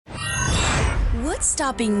What's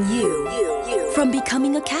stopping you from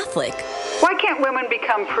becoming a Catholic? Why can't women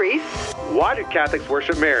become priests? Why do Catholics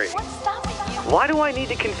worship Mary? What's stopping you? Why do I need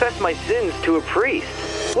to confess my sins to a priest?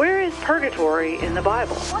 Where is purgatory in the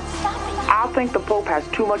Bible? What's stopping you? I think the Pope has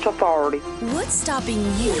too much authority. What's stopping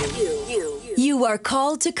you? You are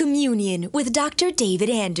called to communion with Dr. David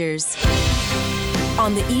Anders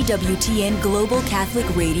on the EWTN Global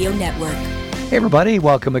Catholic Radio Network. Hey everybody,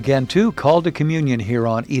 welcome again to Call to Communion here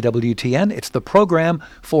on EWTN. It's the program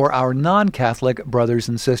for our non-Catholic brothers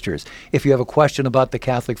and sisters. If you have a question about the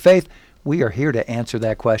Catholic faith, we are here to answer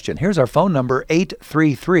that question. Here's our phone number,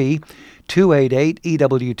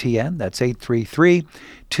 833-288-EWTN. That's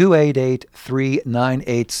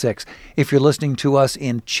 833-288-3986. If you're listening to us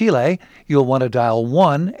in Chile, you'll want to dial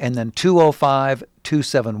 1 and then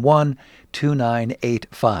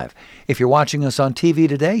 205-271-2985. If you're watching us on TV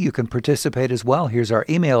today, you can participate as well. Here's our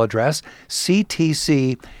email address,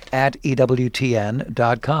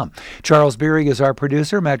 ctc@ewtn.com. Charles Beery is our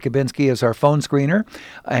producer. Matt Kabinski is our phone screener.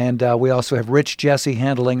 And we also have Rich Jesse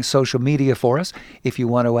handling social media for us. If you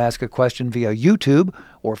want to ask a question via YouTube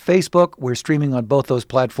or Facebook, we're streaming on both those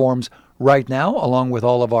platforms right now, along with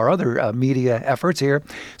all of our other media efforts here.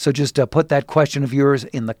 So just put that question of yours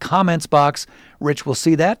in the comments box. Rich will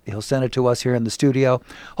see that. He'll send it to us here in the studio.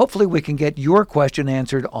 Hopefully we can get your question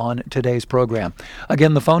answered on today's program.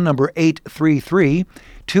 Again, the phone number,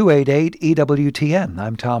 833-288-EWTN.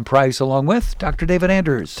 I'm Tom Price, along with Dr. David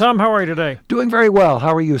Anders. Tom, how are you today? Doing very well.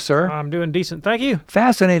 How are you, sir? I'm doing decent, thank you.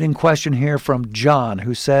 Fascinating question here from John,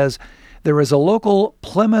 who says, there is a local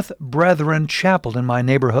Plymouth Brethren chapel in my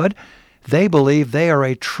neighborhood. They believe they are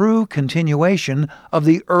a true continuation of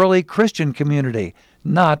the early Christian community,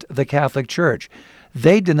 not the Catholic Church.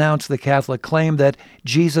 They denounce the Catholic claim that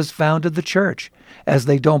Jesus founded the Church, as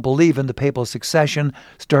they don't believe in the papal succession,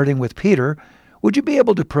 starting with Peter. Would you be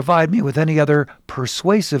able to provide me with any other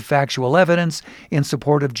persuasive factual evidence in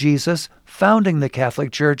support of Jesus founding the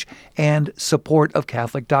Catholic Church and support of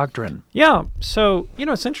Catholic doctrine? Yeah, so,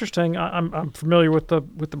 it's interesting. I'm familiar with the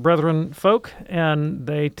Brethren folk, and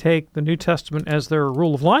they take the New Testament as their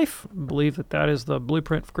rule of life, believe that is the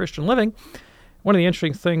blueprint for Christian living. One of the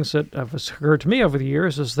interesting things that have occurred to me over the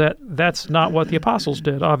years is that that's not what the apostles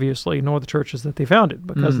did, obviously, nor the churches that they founded,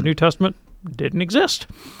 because the New Testament didn't exist.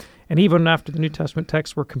 And even after the New Testament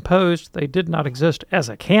texts were composed, they did not exist as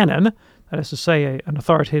a canon, that is to say, an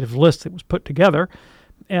authoritative list that was put together.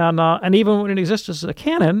 And even when it existed as a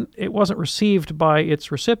canon, it wasn't received by its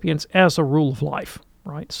recipients as a rule of life,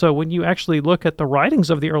 right? So when you actually look at the writings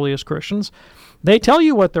of the earliest Christians, they tell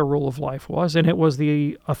you what their rule of life was, and it was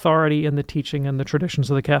the authority and the teaching and the traditions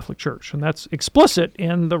of the Catholic Church. And that's explicit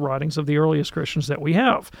in the writings of the earliest Christians that we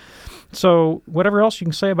have. So whatever else you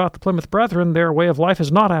can say about the Plymouth Brethren, their way of life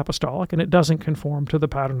is not apostolic, and it doesn't conform to the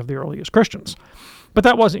pattern of the earliest Christians. But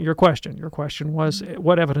that wasn't your question. Your question was,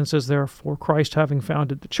 what evidence is there for Christ having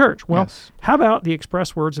founded the church? Well, yes. How about the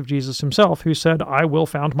express words of Jesus himself, who said, I will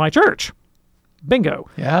found my church? Bingo.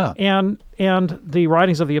 Yeah. And the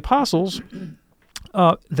writings of the apostles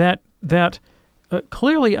that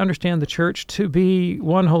clearly understand the church to be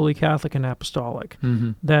one holy Catholic and apostolic.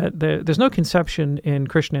 Mm-hmm. That there's no conception in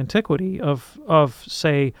Christian antiquity of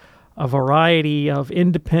say, a variety of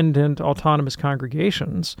independent, autonomous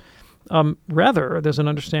congregations. Rather, there's an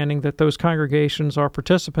understanding that those congregations are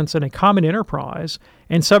participants in a common enterprise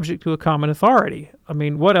and subject to a common authority. I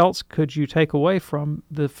mean, what else could you take away from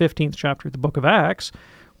the 15th chapter of the book of Acts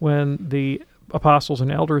when the apostles and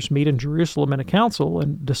elders meet in Jerusalem in a council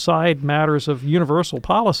and decide matters of universal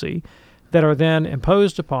policy that are then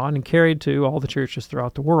imposed upon and carried to all the churches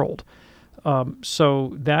throughout the world?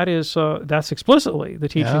 So that's explicitly the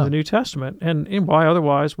teaching of the New Testament. And why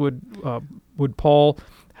otherwise would Paul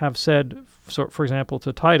have said, for example,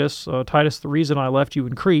 to Titus, Titus, the reason I left you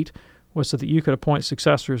in Crete was so that you could appoint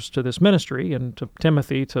successors to this ministry, and to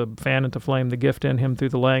Timothy to fan into flame the gift in him through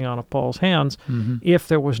the laying on of Paul's hands, if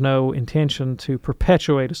there was no intention to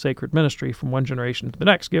perpetuate a sacred ministry from one generation to the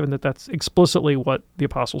next, given that that's explicitly what the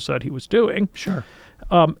apostle said he was doing. Sure.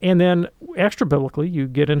 And then extra-biblically, you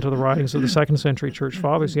get into the writings of the second century church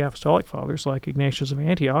fathers, the apostolic fathers, like Ignatius of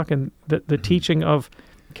Antioch, and the teaching of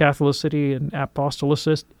Catholicity and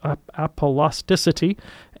apostolicity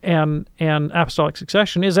and apostolic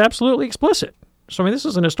succession is absolutely explicit. So, I mean, this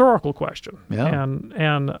is an historical question. Yeah.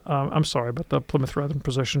 And I'm sorry, but the Plymouth Brethren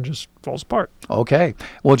position just falls apart. Okay.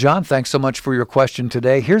 Well, John, thanks so much for your question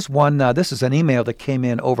today. Here's one. This is an email that came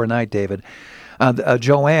in overnight, David.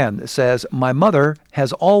 Joanne says, my mother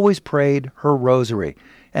has always prayed her rosary,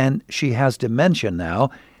 and she has dementia now.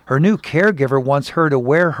 Her new caregiver wants her to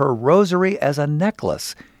wear her rosary as a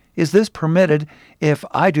necklace. Is this permitted? If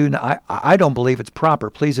I do, I don't believe it's proper.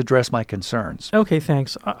 Please address my concerns. Okay,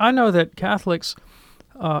 thanks. I know that Catholics,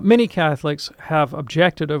 many Catholics have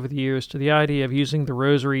objected over the years to the idea of using the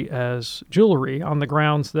rosary as jewelry on the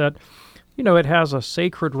grounds that, it has a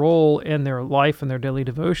sacred role in their life and their daily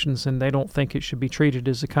devotions, and they don't think it should be treated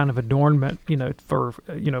as a kind of adornment, for,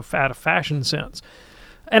 out of fashion sense.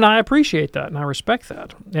 And I appreciate that, and I respect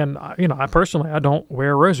that. And, I personally, I don't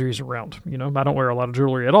wear rosaries around. I don't wear a lot of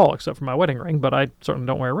jewelry at all, except for my wedding ring, but I certainly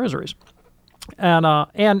don't wear rosaries.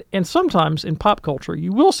 And sometimes in pop culture,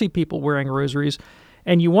 you will see people wearing rosaries,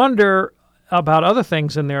 and you wonder about other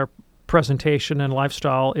things in their presentation and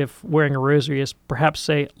lifestyle if wearing a rosary is perhaps,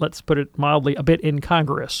 say, let's put it mildly, a bit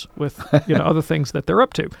incongruous with other things that they're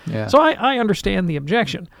up to. Yeah. So I understand the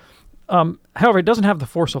objection. However, it doesn't have the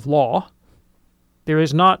force of law. There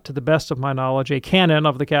is not, to the best of my knowledge, a canon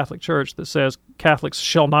of the Catholic Church that says Catholics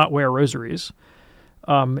shall not wear rosaries.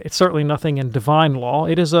 It's certainly nothing in divine law.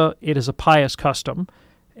 It is a pious custom,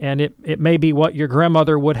 and it may be what your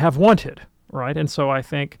grandmother would have wanted, right? And so I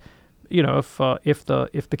think, if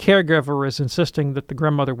the caregiver is insisting that the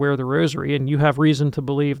grandmother wear the rosary, and you have reason to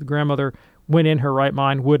believe the grandmother, when in her right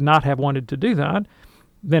mind, would not have wanted to do that,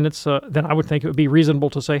 then then I would think it would be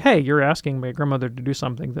reasonable to say, hey, you're asking my grandmother to do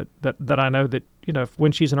something that I know that, if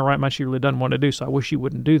when she's in her right mind, she really doesn't want to do, so I wish you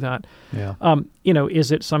wouldn't do that. Yeah.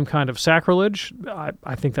 Is it some kind of sacrilege?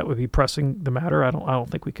 I think that would be pressing the matter. I don't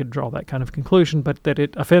think we could draw that kind of conclusion, but that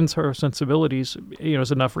it offends her sensibilities,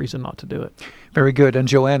 is enough reason not to do it. Very good. And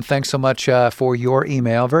Joanne, thanks so much for your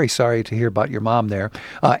email. Very sorry to hear about your mom there.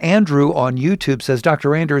 Andrew on YouTube says,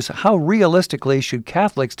 Dr. Anders, how realistically should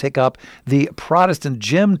Catholics take up the Protestant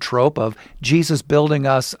Jim trope of Jesus building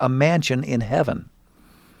us a mansion in heaven?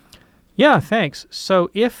 Yeah, thanks.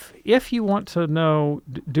 So if you want to know,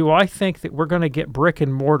 do I think that we're going to get brick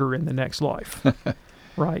and mortar in the next life?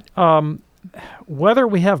 Right. Whether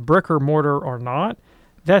we have brick or mortar or not,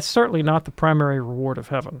 that's certainly not the primary reward of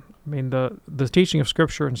heaven. I mean, the teaching of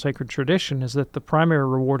Scripture and sacred tradition is that the primary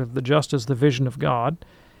reward of the just is the vision of God.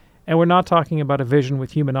 And we're not talking about a vision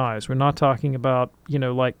with human eyes. We're not talking about,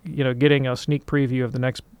 getting a sneak preview of the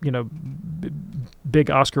next,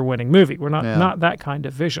 big Oscar-winning movie. We're not that kind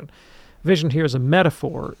of vision. Vision here is a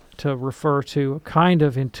metaphor to refer to a kind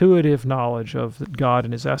of intuitive knowledge of God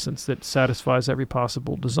and His essence that satisfies every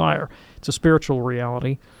possible desire. It's a spiritual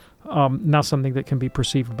reality, not something that can be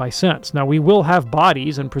perceived by sense. Now, we will have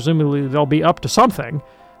bodies, and presumably they'll be up to something,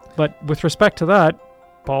 but with respect to that,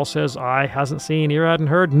 Paul says, eye hasn't seen, ear hadn't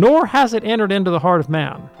heard, nor has it entered into the heart of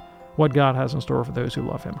man what God has in store for those who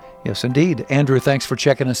love Him. Yes, indeed. Andrew, thanks for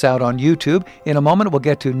checking us out on YouTube. In a moment, we'll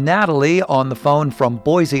get to Natalie on the phone from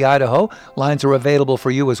Boise, Idaho. Lines are available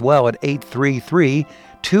for you as well at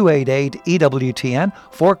 833-288-EWTN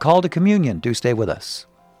for Call to Communion. Do stay with us.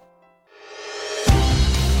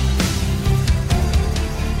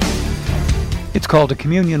 It's Called to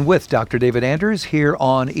Communion with Dr. David Anders here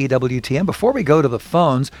on EWTN. Before we go to the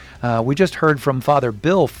phones, we just heard from Father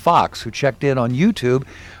Bill Fox, who checked in on YouTube.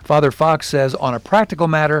 Father Fox says, on a practical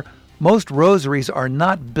matter, most rosaries are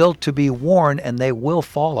not built to be worn, and they will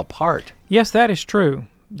fall apart. Yes, that is true.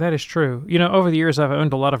 That is true. Over the years, I've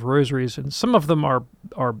owned a lot of rosaries, and some of them are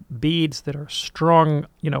beads that are strung,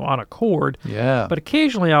 on a cord. Yeah. But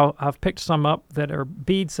occasionally, I've picked some up that are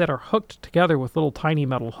beads that are hooked together with little tiny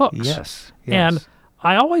metal hooks. Yes. And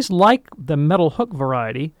I always like the metal hook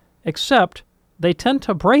variety, except they tend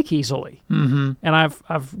to break easily. Mm-hmm. And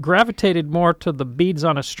I've gravitated more to the beads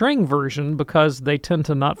on a string version because they tend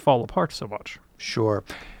to not fall apart so much. Sure.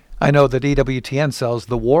 I know that EWTN sells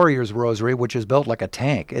the Warrior's Rosary, which is built like a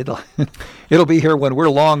tank. It'll be here when we're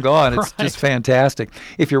long gone. It's just fantastic.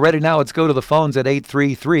 If you're ready now, let's go to the phones at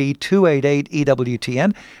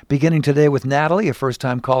 833-288-EWTN. Beginning today with Natalie, a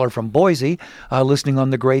first-time caller from Boise, listening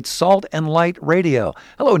on the great Salt and Light Radio.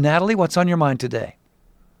 Hello, Natalie. What's on your mind today?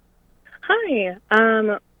 Hi.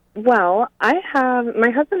 Well,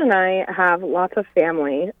 my husband and I have lots of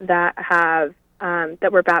family that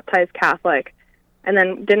were baptized Catholic, and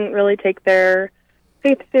then didn't really take their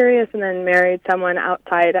faith serious, and then married someone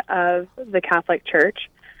outside of the Catholic Church.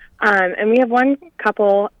 And we have one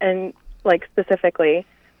couple, and specifically,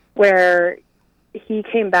 where he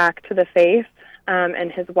came back to the faith,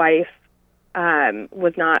 and his wife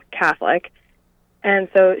was not Catholic. And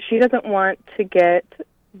so she doesn't want to get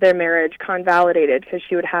their marriage convalidated because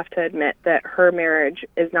she would have to admit that her marriage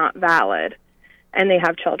is not valid. And they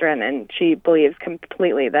have children, and she believes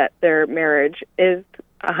completely that their marriage is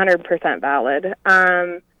 100% valid.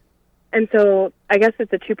 And so I guess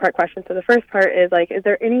it's a two-part question. So the first part is, is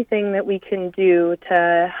there anything that we can do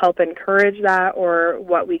to help encourage that, or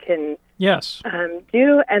what we can Yes.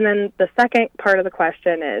 do? And then the second part of the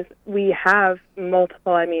question is, we have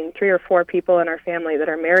multiple, 3 or 4 people in our family that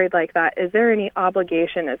are married like that. Is there any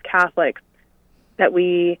obligation as Catholics that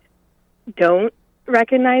we don't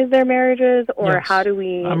recognize their marriages, or Yes. how do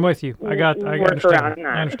we I'm with you. I work around that?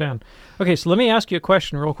 I understand. Okay, so let me ask you a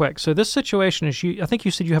question real quick. So this situation is, I think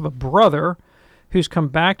you said you have a brother who's come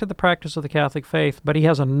back to the practice of the Catholic faith, but he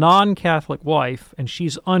has a non-Catholic wife, and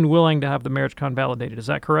she's unwilling to have the marriage convalidated. Is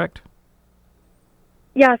that correct?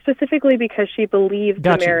 Yeah, specifically because she believes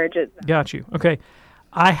the marriage is... Got you. Okay.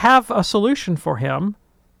 I have a solution for him,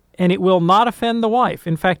 and it will not offend the wife.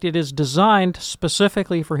 In fact, it is designed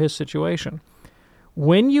specifically for his situation.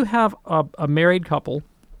 When you have a married couple,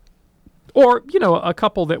 or, a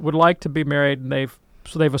couple that would like to be married, and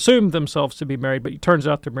they've assumed themselves to be married, but it turns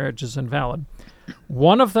out their marriage is invalid.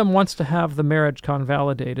 One of them wants to have the marriage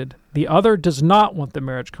convalidated. The other does not want the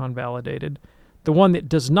marriage convalidated. The one that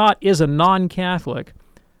does not is a non-Catholic,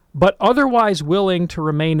 but otherwise willing to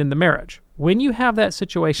remain in the marriage. When you have that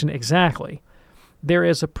situation exactly, there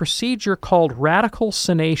is a procedure called radical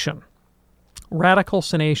synation. Radical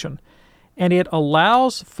synation. And it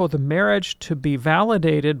allows for the marriage to be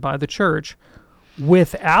validated by the church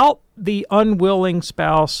without the unwilling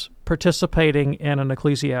spouse participating in an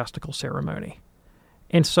ecclesiastical ceremony.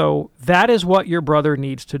 And so that is what your brother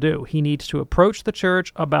needs to do. He needs to approach the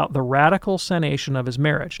church about the radical sanation of his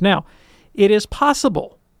marriage. Now, it is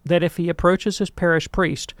possible that if he approaches his parish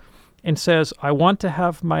priest and says, I want to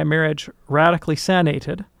have my marriage radically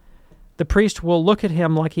sanated, the priest will look at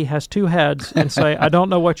him like he has two heads and say, I don't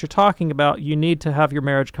know what you're talking about. You need to have your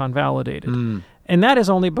marriage convalidated. And that is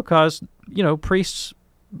only because, priests,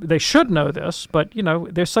 they should know this, but,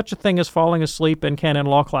 there's such a thing as falling asleep in canon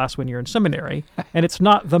law class when you're in seminary, and it's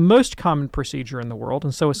not the most common procedure in the world.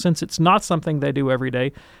 And so since it's not something they do every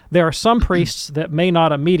day, there are some priests that may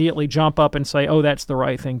not immediately jump up and say, oh, that's the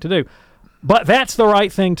right thing to do. But that's the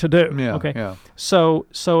right thing to do. Yeah, okay. yeah. So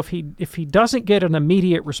if he doesn't get an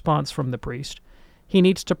immediate response from the priest, he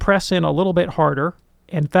needs to press in a little bit harder.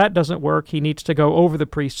 And if that doesn't work, he needs to go over the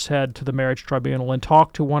priest's head to the marriage tribunal and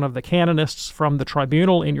talk to one of the canonists from the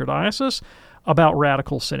tribunal in your diocese about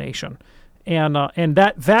radical sanation, and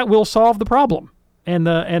that will solve the problem. And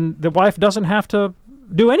the wife doesn't have to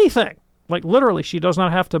do anything. Like literally, she does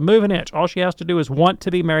not have to move an inch. All she has to do is want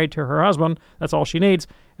to be married to her husband. That's all she needs,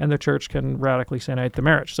 and the church can radically sanate the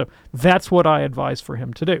marriage. So that's what I advise for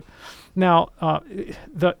him to do. Now,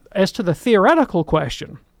 as to the theoretical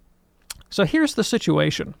question. So here's the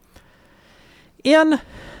situation. In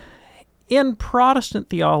Protestant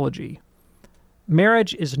theology,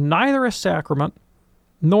 marriage is neither a sacrament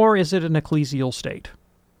nor is it an ecclesial state.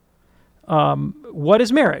 What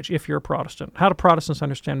is marriage if you're a Protestant? How do Protestants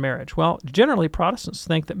understand marriage? Well, generally Protestants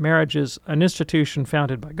think that marriage is an institution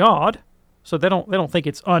founded by God. So they don't think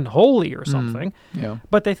it's unholy or something,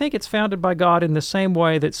 but they think it's founded by God in the same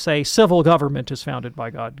way that, say, civil government is founded by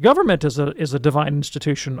God. Government is a divine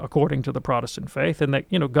institution according to the Protestant faith, and that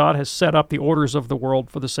God has set up the orders of the world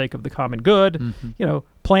for the sake of the common good. Mm-hmm.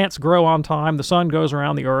 Plants grow on time, the sun goes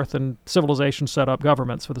around the earth, and civilization set up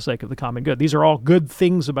governments for the sake of the common good. These are all good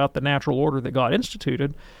things about the natural order that God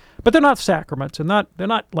instituted, but they're not sacraments, and they're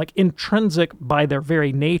not like intrinsic by their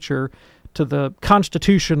very nature to the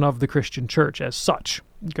constitution of the Christian church as such.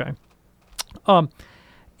 Okay. But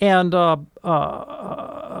the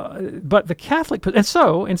Catholic, and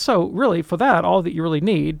so really for that, all that you really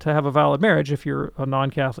need to have a valid marriage if you're a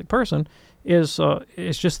non-Catholic person is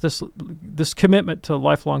just this commitment to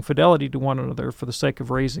lifelong fidelity to one another for the sake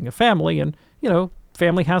of raising a family. And,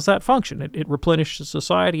 family has that function. It replenishes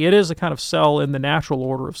society. It is a kind of cell in the natural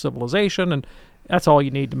order of civilization, and that's all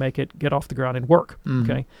you need to make it get off the ground and work. Mm-hmm.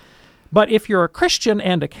 Okay. But if you're a Christian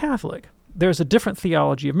and a Catholic, there's a different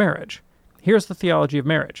theology of marriage. Here's the theology of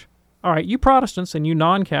marriage. All right, you Protestants and you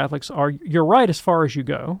non-Catholics you're right as far as you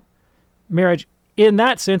go. Marriage, in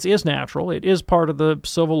that sense, is natural. It is part of the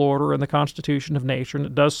civil order and the constitution of nature, and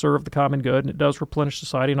it does serve the common good, and it does replenish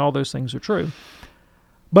society, and all those things are true.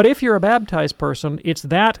 But if you're a baptized person, it's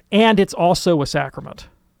that, and it's also a sacrament.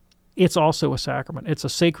 It's also a sacrament. It's a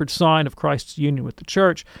sacred sign of Christ's union with the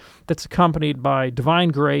church that's accompanied by divine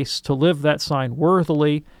grace to live that sign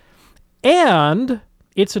worthily. And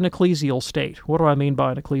it's an ecclesial state. What do I mean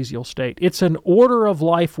by an ecclesial state? It's an order of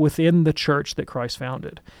life within the church that Christ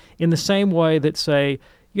founded. In the same way that, say,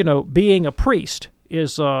 being a priest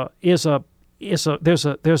there's an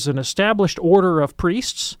established order of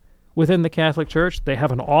priests within the Catholic Church. They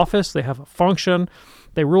have an office, they have a function.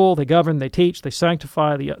 They rule, they govern, they teach, they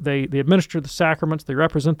sanctify, they administer the sacraments, they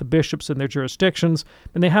represent the bishops in their jurisdictions,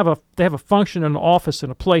 and they have a function and an office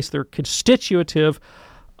and a place. They're constitutive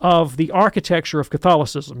of the architecture of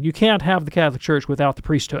Catholicism. You can't have the Catholic Church without the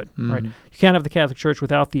priesthood, right? You can't have the Catholic Church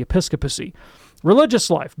without the episcopacy. Religious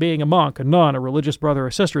life, being a monk, a nun, a religious brother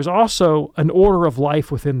or sister, is also an order of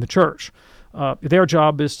life within the Church. Their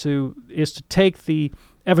job is to take the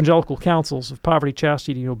evangelical counsels of poverty,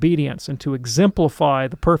 chastity, and obedience, and to exemplify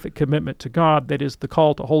the perfect commitment to God that is the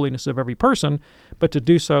call to holiness of every person, but to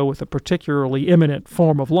do so with a particularly eminent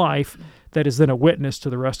form of life that is then a witness to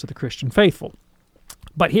the rest of the Christian faithful.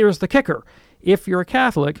 But here's the kicker. If you're a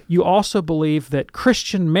Catholic, you also believe that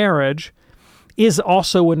Christian marriage is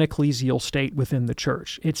also an ecclesial state within the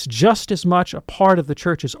Church. It's just as much a part of the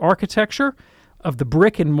Church's architecture, of the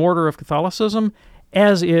brick and mortar of Catholicism,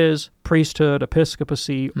 as is priesthood,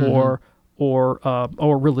 episcopacy, or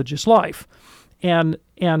religious life. And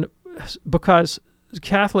because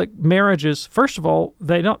Catholic marriages, first of all,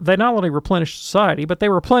 they not only replenish society, but they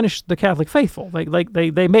replenish the Catholic faithful.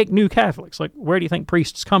 They make new Catholics. Like, where do you think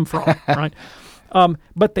priests come from, right?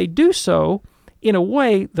 But they do so in a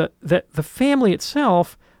way that the family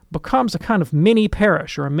itself becomes a kind of mini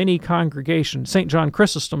parish or a mini congregation. St. John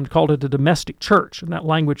Chrysostom called it a domestic church, and that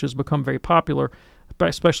language has become very popular,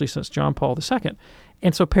 especially since John Paul II.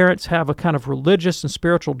 And so parents have a kind of religious and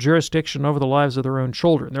spiritual jurisdiction over the lives of their own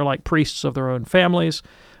children. They're like priests of their own families.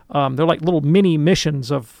 They're like little mini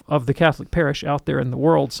missions of the Catholic parish out there in the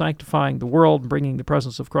world, sanctifying the world and bringing the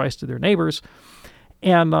presence of Christ to their neighbors.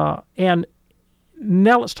 And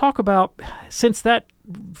now let's talk about, since that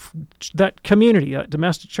community, that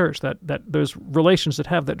domestic church, that those relations that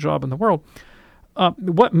have that job in the world,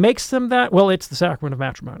 what makes them that? Well, it's the sacrament of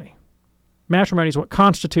matrimony. Matrimony is what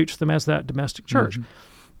constitutes them as that domestic church.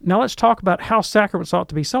 Now let's talk about how sacraments ought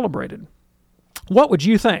to be celebrated. What would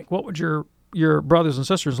you think? What would your brothers and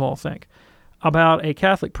sisters-in-law think about a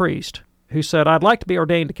Catholic priest who said, I'd like to be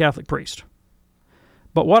ordained a Catholic priest,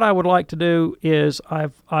 but what I would like to do is I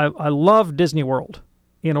love Disney World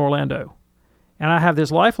in Orlando, and I have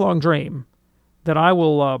this lifelong dream that I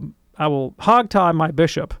will hogtie my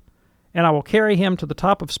bishop, and I will carry him to the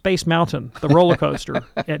top of Space Mountain, the roller coaster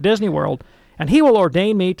at Disney World, and he will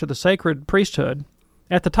ordain me to the sacred priesthood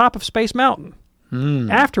at the top of Space Mountain.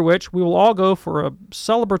 After which, we will all go for a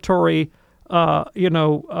celebratory,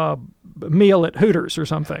 meal at Hooters or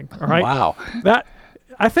something. All right. Wow. That,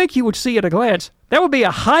 I think you would see at a glance, that would be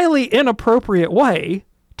a highly inappropriate way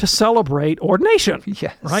to celebrate ordination.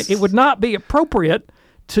 Yes. Right. It would not be appropriate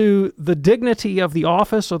to the dignity of the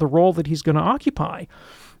office or the role that he's going to occupy.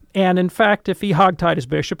 And in fact, if he hogtied his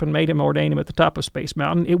bishop and made him ordain him at the top of Space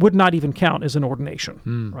Mountain, it would not even count as an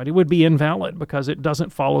ordination, right? It would be invalid because it doesn't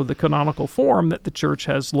follow the canonical form that the church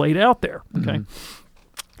has laid out there, okay?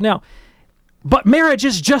 Now, but marriage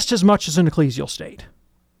is just as much as an ecclesial state.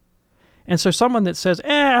 And so someone that says,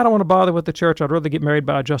 I don't want to bother with the church, I'd rather get married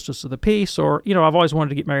by a justice of the peace, or, I've always wanted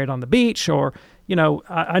to get married on the beach, or,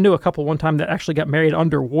 I knew a couple one time that actually got married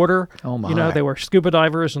underwater. Oh, my. They were scuba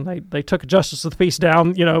divers, and they took a justice of the peace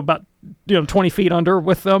down, about 20 feet under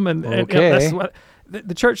with them. And that's what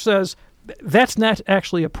the church says. That's not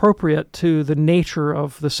actually appropriate to the nature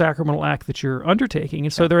of the sacramental act that you're undertaking.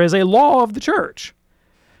 And so there is a law of the church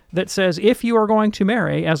that says if you are going to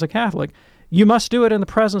marry as a Catholic, you must do it in the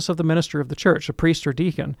presence of the minister of the church, a priest or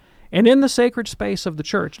deacon, and in the sacred space of the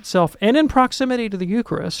church itself, and in proximity to the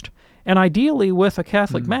Eucharist, and ideally with a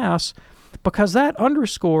Catholic Mass, because that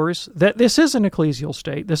underscores that this is an ecclesial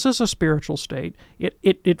state, this is a spiritual state.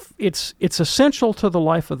 It's essential to the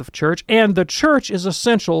life of the church, and the church is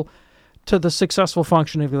essential to the successful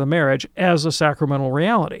functioning of the marriage as a sacramental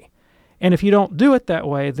reality. And if you don't do it that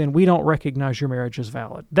way, then we don't recognize your marriage as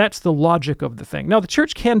valid. That's the logic of the thing. Now, the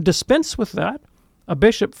church can dispense with that. A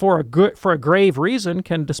bishop, for a grave reason,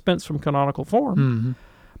 can dispense from canonical form.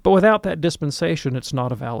 But without that dispensation, it's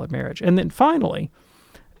not a valid marriage. And then finally,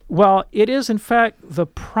 while it is, in fact, the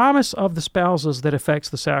promise of the spouses that affects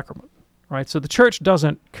the sacrament, right? So the church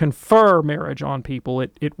doesn't confer marriage on people.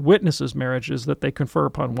 It witnesses marriages that they confer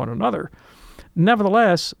upon one another.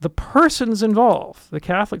 Nevertheless, the persons involved, the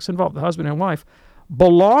Catholics involved, the husband and wife,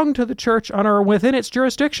 belong to the church and are within its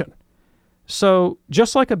jurisdiction. So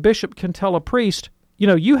just like a bishop can tell a priest,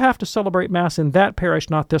 you have to celebrate Mass in that parish,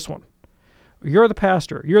 not this one. You're the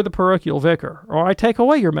pastor, you're the parochial vicar, or I take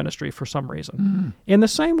away your ministry for some reason. In the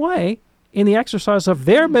same way, in the exercise of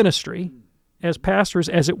their ministry as pastors,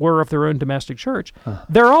 as it were, of their own domestic church,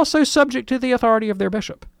 they're also subject to the authority of their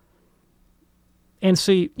bishop. And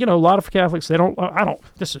see, a lot of Catholics,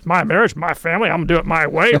 this is my marriage, my family, I'm going to do it my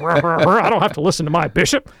way. I don't have to listen to my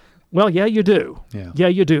bishop. Well, yeah, you do. Yeah,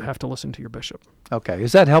 you do have to listen to your bishop. Okay.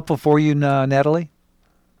 Is that helpful for you, Natalie?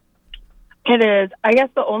 It is. I guess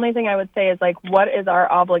the only thing I would say is, what is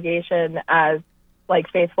our obligation as, like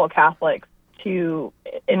faithful Catholics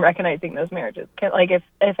in recognizing those marriages? If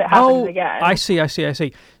it happens again. I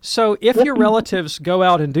see. So if your relatives go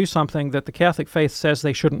out and do something that the Catholic faith says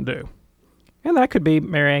they shouldn't do, and that could be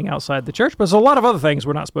marrying outside the church, but there's a lot of other things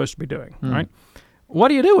we're not supposed to be doing, right? What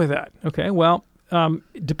do you do with that? Okay, well,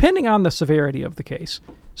 depending on the severity of the case,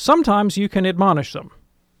 sometimes you can admonish them.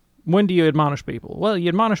 When do you admonish people? Well, you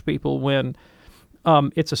admonish people when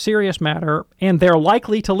it's a serious matter and they're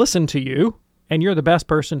likely to listen to you, and you're the best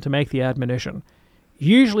person to make the admonition.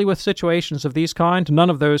 Usually with situations of these kind, none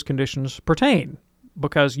of those conditions pertain,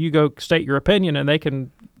 because you go state your opinion and they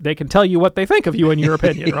can tell you what they think of you and your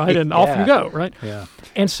opinion, right? And off you go, right? Yeah.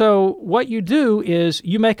 And so what you do is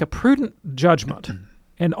you make a prudent judgment,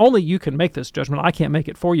 and only you can make this judgment. I can't make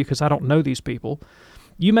it for you because I don't know these people.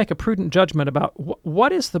 You make a prudent judgment about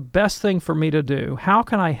what is the best thing for me to do? How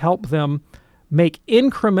can I help them make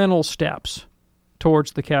incremental steps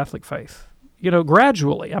towards the Catholic faith?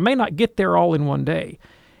 Gradually. I may not get there all in one day.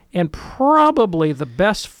 And probably the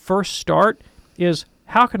best first start is,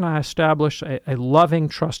 how can I establish a loving,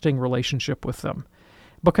 trusting relationship with them?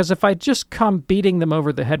 Because if I just come beating them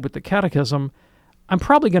over the head with the catechism, I'm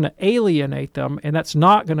probably going to alienate them, and that's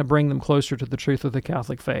not going to bring them closer to the truth of the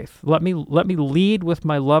Catholic faith. Let me lead with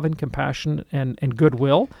my love and compassion and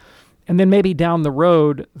goodwill, and then maybe down the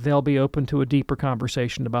road, they'll be open to a deeper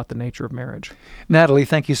conversation about the nature of marriage. Natalie,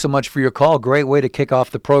 thank you so much for your call. Great way to kick off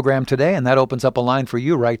the program today, and that opens up a line for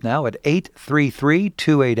you right now at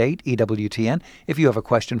 833-288-EWTN if you have a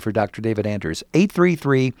question for Dr. David Anders.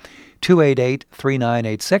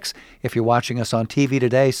 833-288-3986. If you're watching us on TV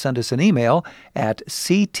today, send us an email at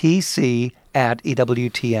ctc@ewtn.com.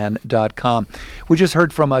 We just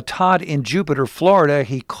heard from Todd in Jupiter, Florida.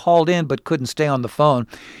 He called in but couldn't stay on the phone.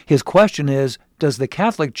 His question is, does the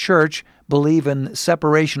Catholic Church believe in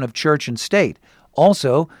separation of church and state?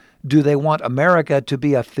 Also, do they want America to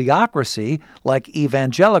be a theocracy like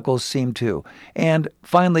evangelicals seem to? And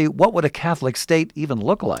finally, what would a Catholic state even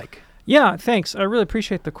look like? Yeah, thanks. I really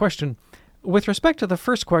appreciate the question. With respect to the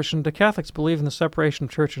first question, do Catholics believe in the separation of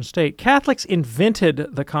church and state? Catholics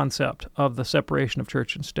invented the concept of the separation of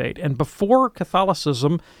church and state. And before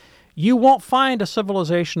Catholicism, you won't find a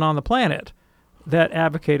civilization on the planet that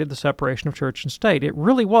advocated the separation of church and state. It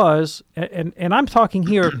really was, and I'm talking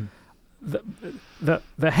here, the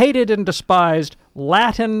hated and despised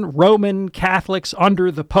Latin Roman Catholics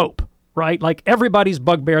under the Pope. Right? Like everybody's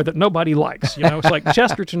bugbear that nobody likes. It's like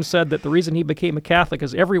Chesterton said that the reason he became a Catholic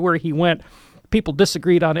is everywhere he went, people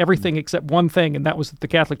disagreed on everything except one thing, and that was that the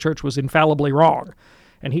Catholic Church was infallibly wrong.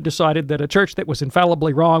 And he decided that a church that was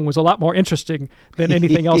infallibly wrong was a lot more interesting than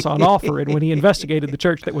anything else on offer. And when he investigated the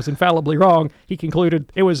church that was infallibly wrong, he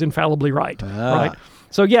concluded it was infallibly right. Right?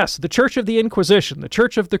 So yes, the Church of the Inquisition, the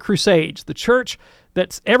Church of the Crusades, the church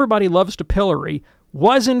that everybody loves to pillory,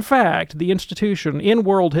 was in fact the institution in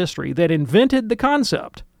world history that invented the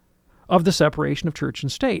concept of the separation of church and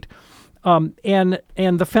state. And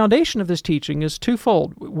the foundation of this teaching is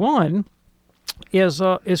twofold. One is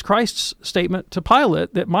Christ's statement to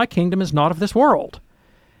Pilate that my kingdom is not of this world,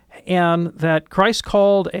 and that Christ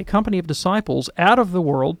called a company of disciples out of the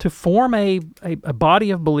world to form a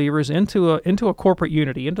body of believers into a corporate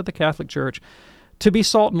unity, into the Catholic Church, to be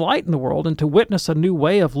salt and light in the world and to witness a new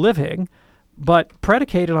way of living, but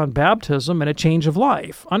predicated on baptism and a change of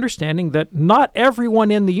life, understanding that not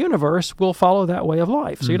everyone in the universe will follow that way of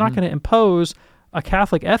life. So you're not going to impose a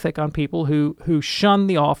Catholic ethic on people who shun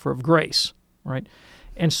the offer of grace, right?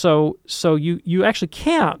 And so you actually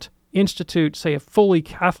can't institute, say, a fully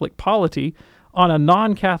Catholic polity on a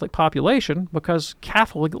non-Catholic population, because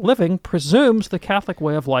Catholic living presumes the Catholic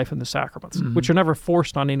way of life and the sacraments, which are never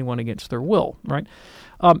forced on anyone against their will, right?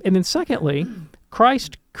 And then secondly,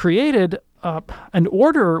 Christ created an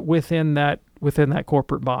order within that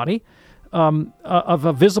corporate body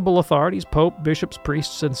of visible authorities, pope, bishops,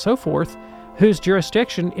 priests, and so forth, whose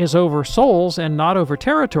jurisdiction is over souls and not over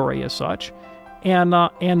territory as such, and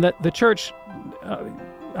that the church.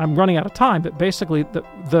 I'm running out of time, but basically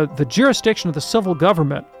the jurisdiction of the civil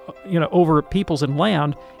government, over peoples and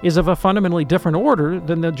land is of a fundamentally different order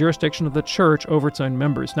than the jurisdiction of the church over its own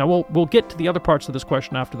members. Now, we'll get to the other parts of this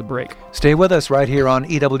question after the break. Stay with us right here on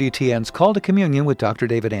EWTN's Call to Communion with Dr.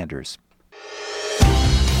 David Anders.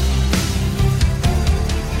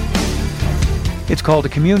 It's Call to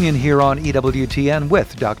Communion here on EWTN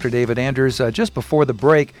with Dr. David Anders. Just before the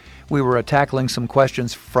break, we were tackling some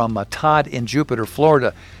questions from Todd in Jupiter,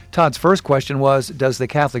 Florida. Todd's first question was, does the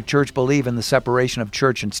Catholic Church believe in the separation of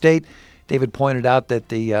church and state? David pointed out that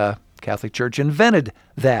the Catholic Church invented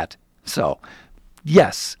that. So,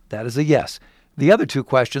 yes, that is a yes. The other two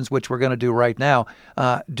questions, which we're going to do right now,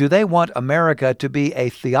 do they want America to be a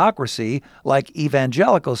theocracy like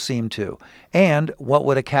evangelicals seem to? And what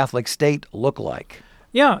would a Catholic state look like?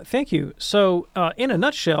 Yeah, thank you. So, in a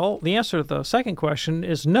nutshell, the answer to the second question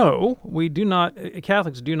is no. We do not,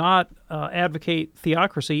 Catholics do not advocate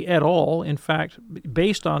theocracy at all. In fact,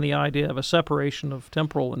 based on the idea of a separation of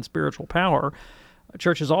temporal and spiritual power,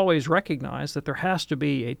 churches always recognize that there has to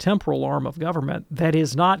be a temporal arm of government that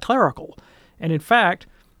is not clerical. And in fact,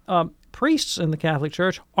 priests in the Catholic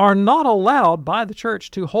Church are not allowed by the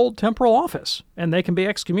Church to hold temporal office, and they can be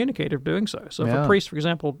excommunicated for doing so. So if a priest, for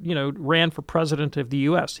example, ran for president of the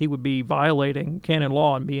U.S., he would be violating canon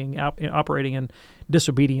law and being operating in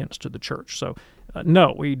disobedience to the Church. So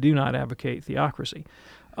no, we do not advocate theocracy.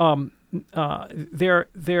 There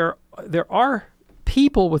are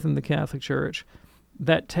people within the Catholic Church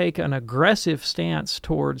that take an aggressive stance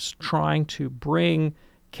towards trying to bring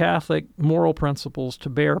Catholic moral principles to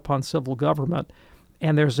bear upon civil government,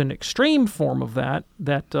 and there's an extreme form of that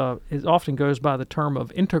often goes by the term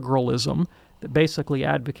of integralism, that basically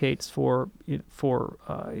advocates for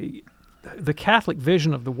the Catholic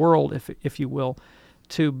vision of the world, if you will,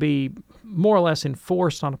 to be more or less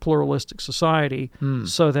enforced on a pluralistic society,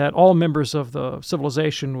 so that all members of the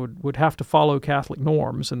civilization would have to follow Catholic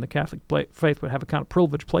norms, and the Catholic faith would have a kind of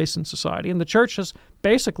privileged place in society. And the Church has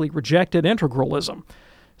basically rejected integralism.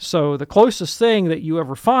 So the closest thing that you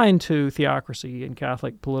ever find to theocracy in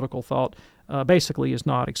Catholic political thought basically is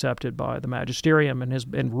not accepted by the magisterium and has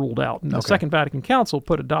been ruled out. And the Second Vatican Council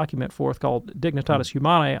put a document forth called Dignitatis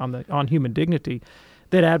Humanae on human dignity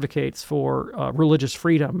that advocates for religious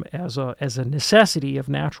freedom as a necessity of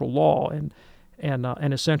natural law and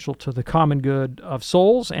essential to the common good of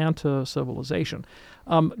souls and to civilization.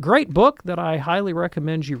 Great book that I highly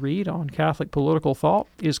recommend you read on Catholic political thought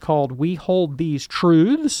is called We Hold These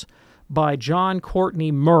Truths by John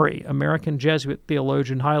Courtney Murray, American Jesuit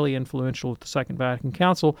theologian, highly influential at the Second Vatican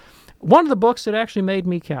Council. One of the books that actually made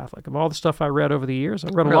me Catholic. Of all the stuff I read over the years, I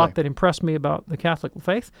read a lot that impressed me about the Catholic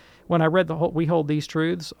faith. When I read We Hold These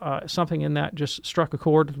Truths, something in that just struck a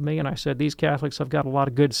chord with me, and I said, these Catholics have got a lot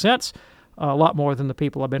of good sense. A lot more than the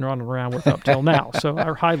people I've been running around with up till now. So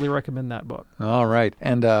I highly recommend that book. All right.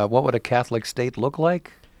 And what would a Catholic state look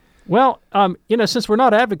like? Well, since we're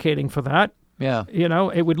not advocating for that, Yeah.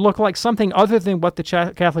 It would look like something other than what the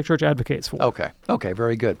Catholic Church advocates for. Okay,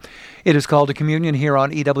 very good. It is called to communion here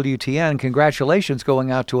on EWTN. Congratulations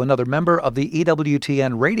going out to another member of the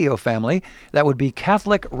EWTN radio family. That would be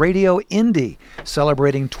Catholic Radio Indy,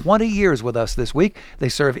 celebrating 20 years with us this week. They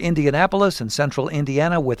serve Indianapolis and central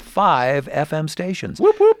Indiana with 5 FM stations.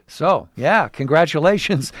 Whoop, whoop. So, yeah,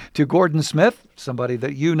 congratulations to Gordon Smith, somebody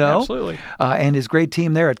that you know. Absolutely. And his great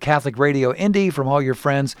team there at Catholic Radio Indy from all your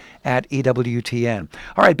friends at EWTN.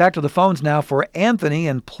 All right, back to the phones now for Anthony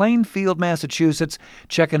in Plainfield, Massachusetts,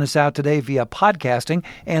 checking us out today via podcasting.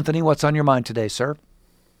 Anthony, what's on your mind today, sir?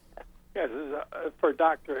 Yes, this is for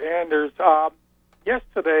Dr. Anders.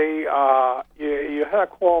 Yesterday, you had a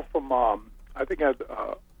call from, I think,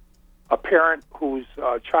 a parent whose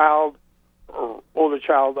child or older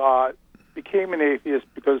child became an atheist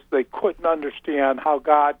because they couldn't understand how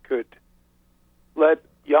God could let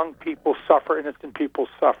young people suffer, innocent people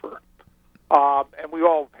suffer. And we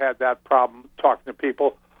all had that problem talking to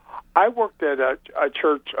people. I worked at a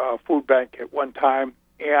church food bank at one time,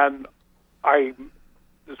 and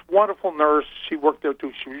this wonderful nurse, she worked there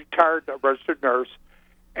too. She retired, a registered nurse,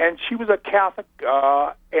 and she was a Catholic,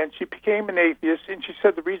 and she became an atheist, and she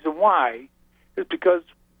said the reason why is because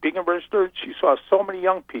being a registered, she saw so many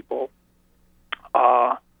young people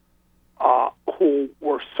who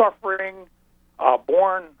were suffering,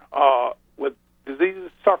 born with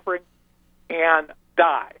diseases, suffering, and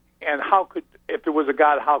die. And how could, if there was a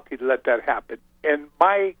God, how could he let that happen? And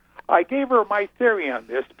I gave her my theory on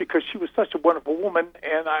this because she was such a wonderful woman,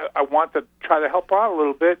 and I wanted to try to help her out a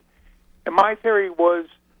little bit. And my theory was,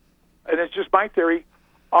 and it's just my theory,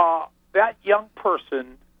 that young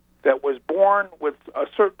person that was born with a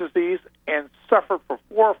certain disease and suffered for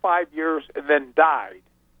 4 or 5 years and then died,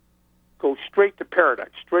 go straight to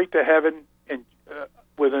paradise, straight to heaven, and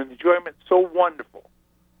with an enjoyment so wonderful.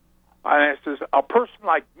 And it says, a person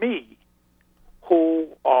like me, who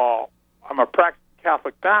I'm a practicing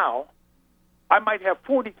Catholic now, I might have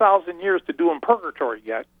 40,000 years to do in purgatory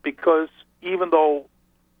yet, because even though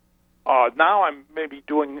now I'm maybe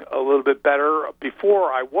doing a little bit better,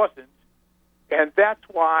 before I wasn't, and that's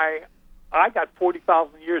why I got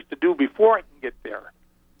 40,000 years to do before I can get there.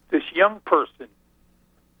 This young person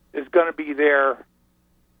is going to be there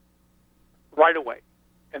right away.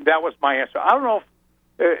 And that was my answer. I don't know if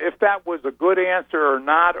if that was a good answer or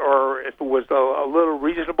not, or if it was a little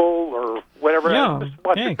reasonable or whatever. Yeah,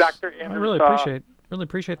 Thanks. Dr. I really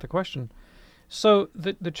appreciate the question. So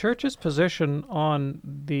the church's position on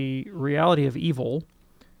the reality of evil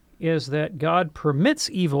is that God permits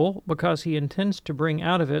evil because he intends to bring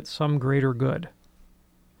out of it some greater good.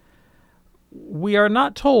 We are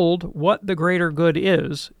not told what the greater good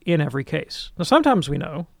is in every case. Now, sometimes we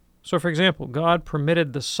know. So, for example, God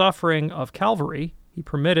permitted the suffering of Calvary. He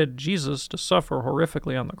permitted Jesus to suffer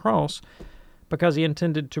horrifically on the cross because he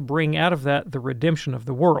intended to bring out of that the redemption of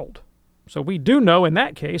the world. So we do know in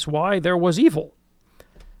that case why there was evil.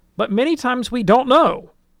 But many times we don't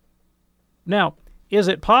know. Now, is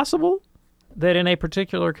it possible that in a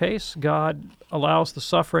particular case God allows the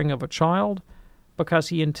suffering of a child because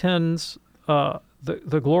he intends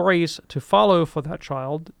the glories to follow for that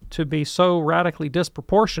child to be so radically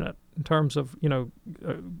disproportionate in terms of,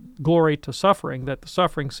 glory to suffering that the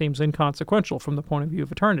suffering seems inconsequential from the point of view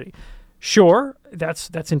of eternity? Sure,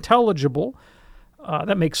 that's intelligible.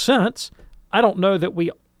 That makes sense. I don't know that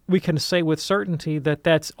we can say with certainty that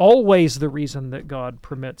that's always the reason that God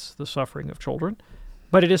permits the suffering of children,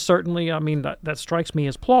 but it is certainly, that strikes me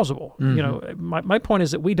as plausible. Mm-hmm. My point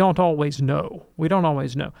is that we don't always know. We don't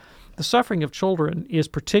always know. The suffering of children is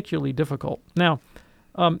particularly difficult. Now,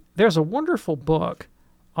 there's a wonderful book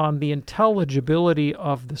on the intelligibility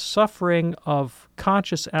of the suffering of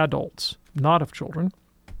conscious adults, not of children,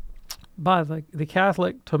 by the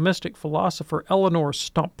Catholic Thomistic philosopher Eleanor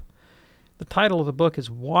Stump. The title of the book is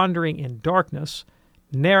Wandering in Darkness,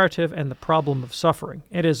 Narrative and the Problem of Suffering.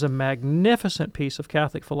 It is a magnificent piece of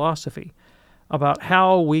Catholic philosophy about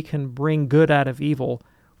how we can bring good out of evil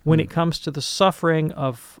when it comes to the suffering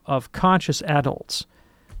of conscious adults.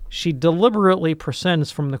 She deliberately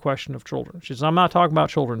prescinds from the question of children. She says, I'm not talking about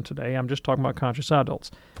children today, I'm just talking about conscious adults.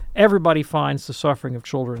 Everybody finds the suffering of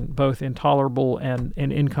children both intolerable and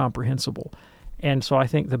incomprehensible. And so I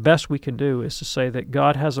think the best we can do is to say that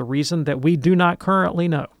God has a reason that we do not currently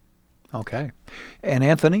know. Okay. And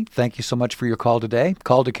Anthony, thank you so much for your call today.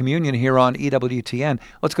 Call to Communion here on EWTN.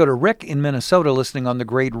 Let's go to Rick in Minnesota listening on the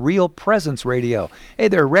great Real Presence Radio. Hey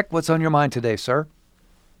there, Rick. What's on your mind today, sir?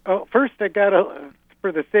 Oh, first I got to,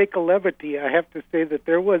 for the sake of levity, I have to say that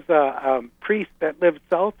there was a priest that lived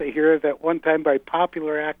south of here that one time by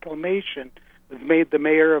popular acclamation was made the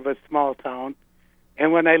mayor of a small town.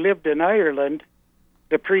 And when I lived in Ireland,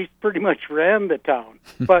 the priest pretty much ran the town.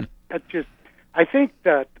 But I think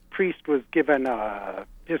that the priest was given a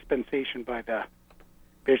dispensation by the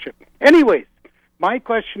bishop. Anyways, my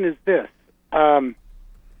question is this. I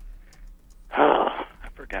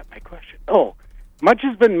forgot my question. Oh, much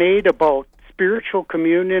has been made about spiritual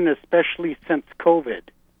communion, especially since COVID.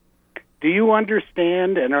 Do you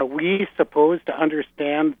understand, and are we supposed to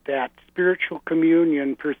understand, that spiritual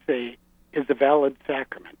communion per se is a valid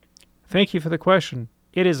sacrament? Thank you for the question.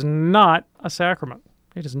 It is not a sacrament.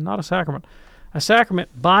 It is not a sacrament. A sacrament,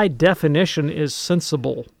 by definition, is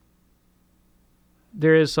sensible.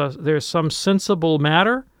 There is some sensible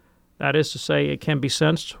matter. That is to say, it can be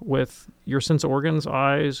sensed with your sense organs,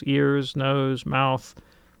 eyes, ears, nose, mouth,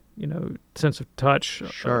 sense of touch,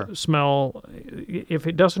 sure. Smell. If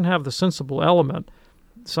it doesn't have the sensible element,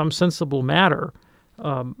 some sensible matter,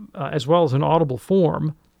 as well as an audible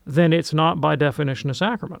form, then it's not by definition a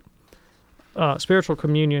sacrament. Spiritual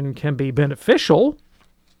communion can be beneficial.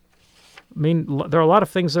 I mean, there are a lot of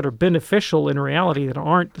things that are beneficial in reality that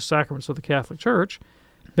aren't the sacraments of the Catholic Church.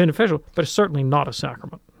 Beneficial, but it's certainly not a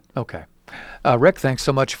sacrament. Okay. Rick, thanks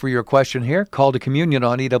so much for your question here. Call to Communion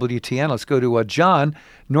on EWTN. Let's go to John,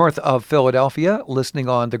 north of Philadelphia, listening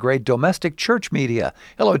on the great domestic church media.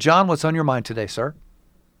 Hello, John. What's on your mind today, sir?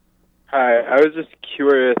 Hi. I was just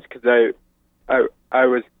curious because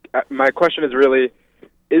my question is really,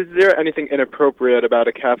 is there anything inappropriate about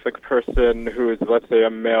a Catholic person who is, let's say, a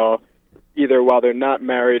male, either while they're not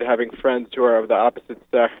married, having friends who are of the opposite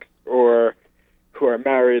sex, or who are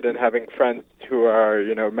married and having friends who are,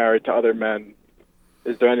 married to other men?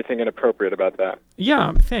 Is there anything inappropriate about that?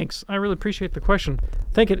 Yeah, thanks. I really appreciate the question.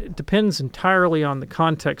 I think it depends entirely on the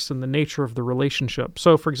context and the nature of the relationship.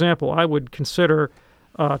 So, for example, I would consider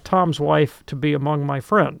Tom's wife to be among my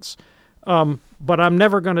friends. But I'm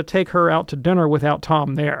never going to take her out to dinner without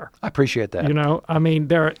Tom there. I appreciate that.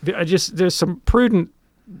 There's some prudent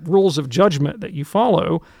rules of judgment that you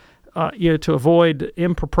follow, to avoid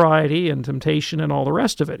impropriety and temptation and all the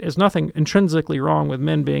rest of it. There's nothing intrinsically wrong with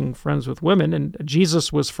men being friends with women, and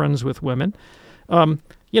Jesus was friends with women, but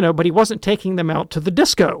he wasn't taking them out to the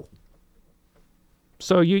disco.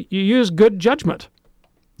 So you use good judgment.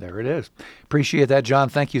 There it is. Appreciate that, John.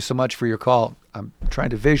 Thank you so much for your call. I'm trying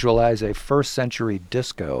to visualize a first century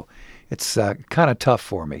disco. It's kind of tough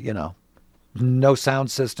for me, No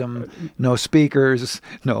sound system, no speakers,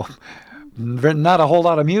 not a whole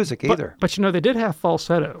lot of music either. But they did have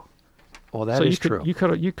falsetto. Well, that is true. You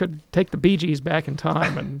could take the Bee Gees back in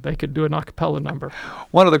time, and they could do an a cappella number.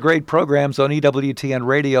 One of the great programs on EWTN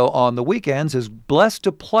Radio on the weekends is Blessed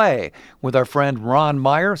to Play with our friend Ron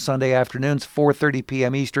Meyer, Sunday afternoons, 4:30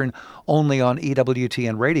 p.m. Eastern, only on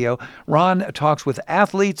EWTN Radio. Ron talks with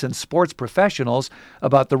athletes and sports professionals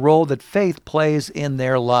about the role that faith plays in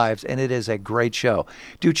their lives, and it is a great show.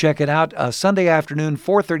 Do check it out. Sunday afternoon,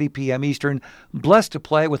 4:30 p.m. Eastern, Blessed to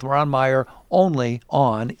Play with Ron Meyer, only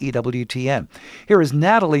on EWTN. Here is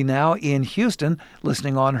Natalie now in Houston,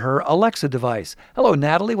 listening on her Alexa device. Hello,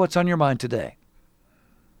 Natalie. What's on your mind today?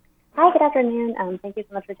 Hi, good afternoon. Thank you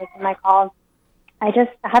so much for taking my call. I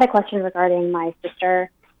had a question regarding my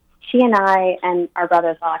sister. She and I and our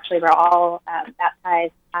brothers, were all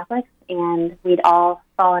baptized Catholics, and we'd all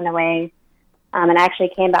fallen away. And I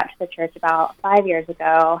actually came back to the church about 5 years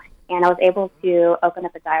ago, and I was able to open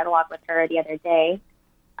up a dialogue with her the other day.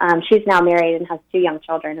 She's now married and has 2 young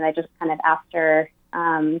children, and I just kind of asked her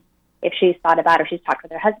if she's thought about or she's talked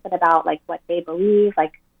with her husband about what they believe,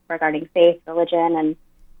 regarding faith, religion,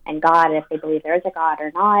 and God, and if they believe there is a God or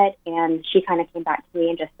not. And she kind of came back to me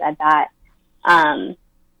and just said that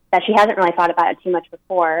that she hasn't really thought about it too much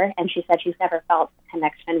before, and she said she's never felt a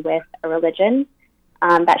connection with a religion,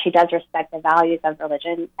 that she does respect the values of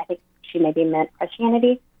religion. I think she maybe meant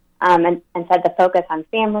Christianity. And said the focus on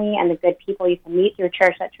family and the good people you can meet through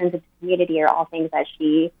church that turns into community are all things that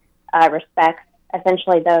she respects.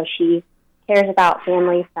 Essentially, though, she cares about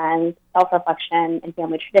family, friends, self-reflection, and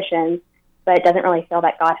family traditions, but doesn't really feel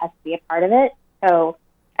that God has to be a part of it. So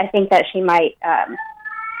I think that she might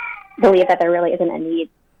believe that there really isn't a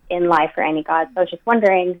need in life for any God. So I was just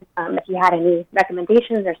wondering if you had any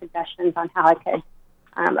recommendations or suggestions on how I could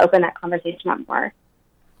open that conversation up more.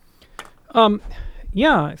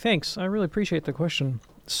 Yeah, thanks. I really appreciate the question.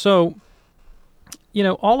 So,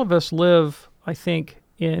 all of us live, I think,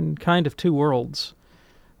 in kind of 2 worlds.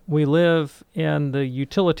 We live in the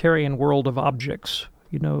utilitarian world of objects,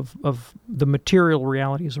 of the material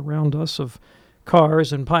realities around us, of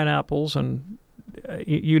cars and pineapples and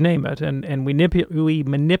you name it, and we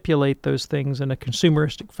manipulate those things in a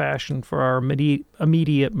consumeristic fashion for our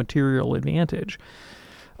immediate material advantage.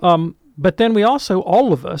 But then we also,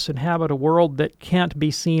 all of us, inhabit a world that can't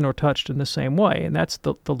be seen or touched in the same way, and that's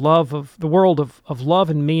the world of love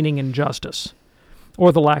and meaning and justice,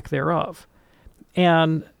 or the lack thereof.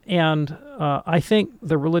 And I think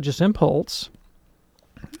the religious impulse,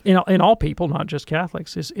 in all people, not just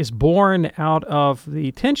Catholics, is born out of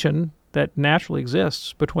the tension that naturally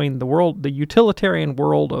exists between the utilitarian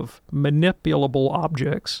world of manipulable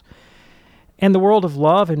objects, and the world of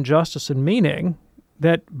love and justice and meaning,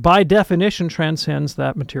 that by definition transcends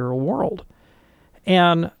that material world.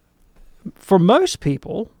 And for most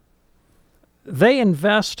people, they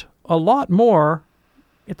invest a lot more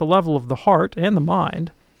at the level of the heart and the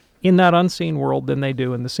mind in that unseen world than they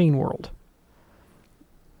do in the seen world.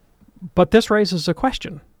 But this raises a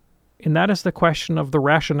question, and that is the question of the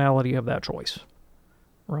rationality of that choice,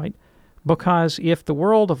 right? Because if the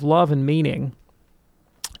world of love and meaning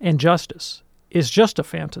and justice is just a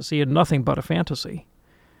fantasy and nothing but a fantasy,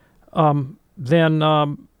 then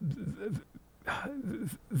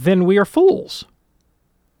we are fools.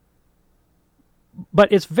 But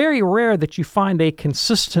it's very rare that you find a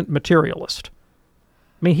consistent materialist.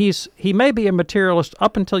 I mean, he may be a materialist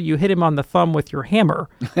up until you hit him on the thumb with your hammer,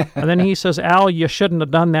 and then he says, Al, you shouldn't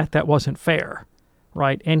have done that. That wasn't fair,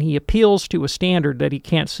 right? And he appeals to a standard that he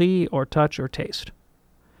can't see or touch or taste.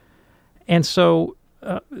 And so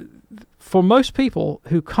for most people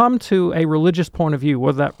who come to a religious point of view,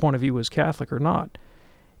 whether that point of view is Catholic or not,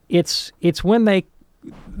 it's when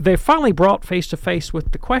they're finally brought face to face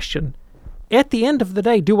with the question, at the end of the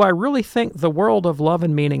day, do I really think the world of love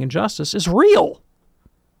and meaning and justice is real?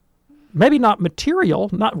 Maybe not material,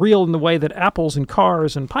 not real in the way that apples and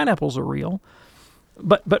cars and pineapples are real,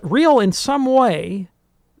 but real in some way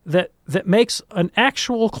that makes an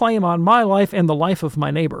actual claim on my life and the life of my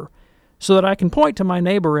neighbor, so that I can point to my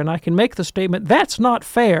neighbor and I can make the statement, that's not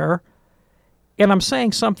fair, and I'm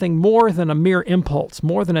saying something more than a mere impulse,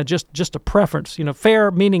 more than just a preference.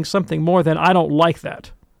 Fair meaning something more than I don't like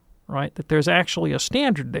that, right? That there's actually a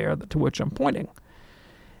standard there to which I'm pointing.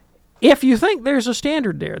 If you think there's a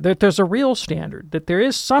standard there, that there's a real standard, that there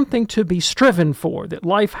is something to be striven for, that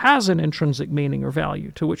life has an intrinsic meaning or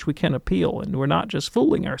value to which we can appeal, and we're not just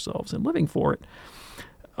fooling ourselves and living for it,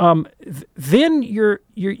 then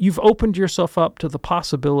you've opened yourself up to the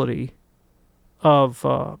possibility of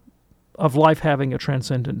life having a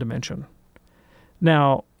transcendent dimension.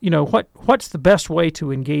 Now, what's the best way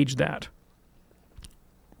to engage that?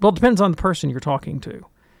 Well, it depends on the person you're talking to.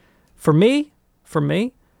 For me,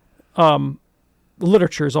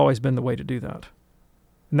 literature has always been the way to do that.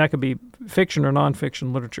 And that could be fiction or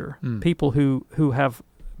nonfiction literature. People who have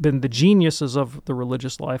been the geniuses of the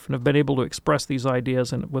religious life and have been able to express these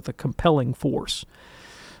ideas with a compelling force.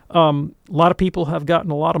 A lot of people have gotten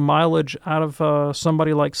a lot of mileage out of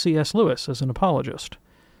somebody like C.S. Lewis as an apologist.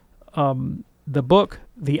 The book,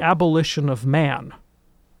 The Abolition of Man,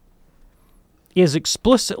 is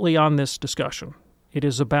explicitly on this discussion. It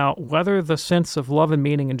is about whether the sense of love and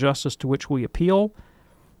meaning and justice to which we appeal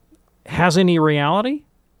has any reality,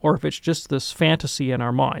 or if it's just this fantasy in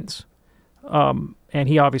our minds. And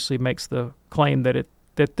he obviously makes the claim that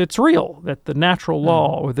it's real, that the natural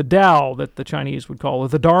law, or the Tao that the Chinese would call, or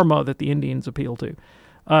the Dharma that the Indians appeal to,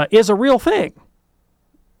 is a real thing,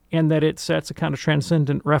 and that it sets a kind of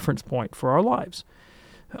transcendent reference point for our lives.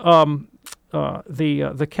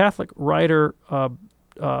 The Catholic writer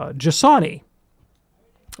Giussani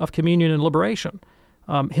of Communion and Liberation,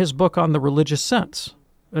 his book on the religious sense,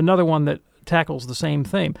 another one that tackles the same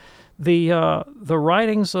theme. The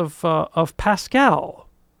writings of Pascal,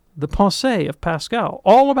 the Pensée of Pascal,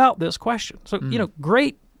 all about this question. So,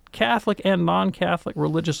 great Catholic and non-Catholic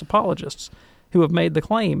religious apologists who have made the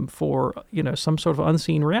claim for, some sort of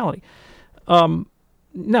unseen reality.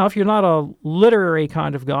 Now, if you're not a literary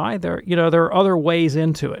kind of guy, there are other ways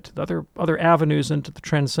into it, other avenues into the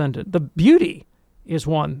transcendent. The beauty is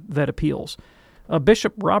one that appeals.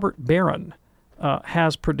 Bishop Robert Barron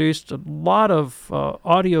has produced a lot of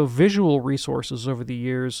audio-visual resources over the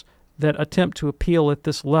years that attempt to appeal at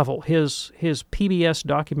this level. His PBS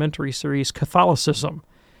documentary series, Catholicism,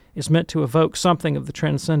 is meant to evoke something of the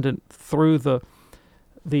transcendent through the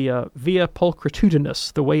via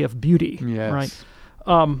pulchritudinis, the way of beauty. Yes. Right?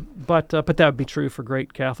 But that would be true for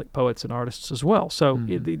great Catholic poets and artists as well. So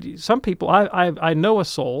some people, I know a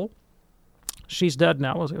soul, she's dead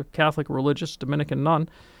now, was a Catholic religious Dominican nun,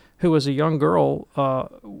 who as a young girl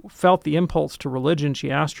felt the impulse to religion. She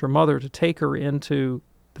asked her mother to take her into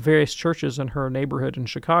the various churches in her neighborhood in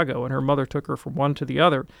Chicago, and her mother took her from one to the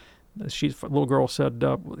other. The little girl said,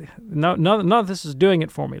 none of this is doing it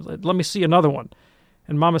for me. Let me see another one.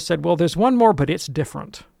 And Mama said, well, there's one more, but it's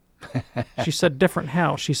different. She said, different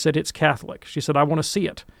how? She said, it's Catholic. She said, I want to see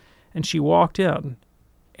it. And she walked in,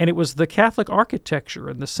 and it was the Catholic architecture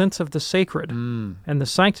and the sense of the sacred and the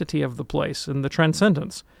sanctity of the place and the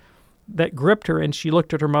transcendence that gripped her, and she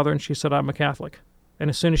looked at her mother and she said, I'm a Catholic. And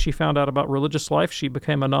as soon as she found out about religious life, she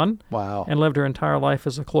became a nun. Wow. And lived her entire life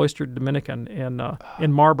as a cloistered Dominican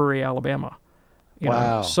in Marbury, Alabama.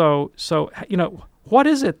 Wow. So what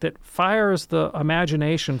is it that fires the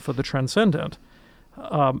imagination for the transcendent?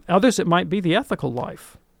 Others, it might be the ethical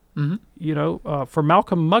life. For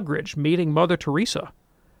Malcolm Muggeridge, meeting Mother Teresa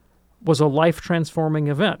was a life-transforming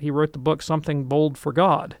event. He wrote the book Something Bold for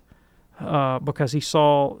God because he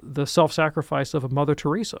saw the self-sacrifice of a Mother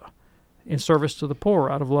Teresa in service to the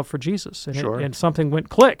poor out of love for Jesus. And, and something went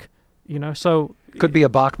click, so... Could be a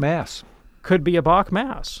Bach Mass. Could be a Bach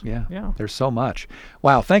Mass. Yeah. There's so much.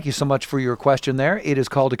 Wow, thank you so much for your question there. It is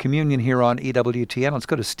called a communion here on EWTN. Let's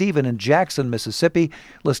go to Stephen in Jackson, Mississippi,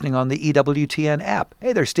 listening on the EWTN app.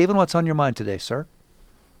 Hey there, Stephen. What's on your mind today, sir?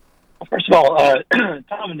 Well, first of all,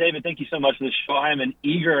 Tom and David, thank you so much for the show. I am an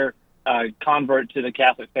eager convert to the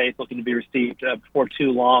Catholic faith, looking to be received before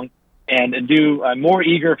too long, and I'm more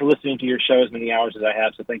eager for listening to your show as many hours as I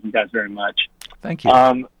have, so thank you guys very much. Thank you.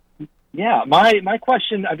 My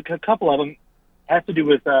question, a couple of them, has to do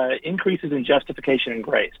with increases in justification and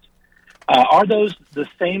grace. Are those the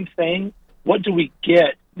same thing? What do we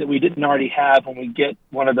get that we didn't already have when we get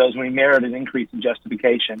one of those, when we merit an increase in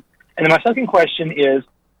justification? And then my second question is,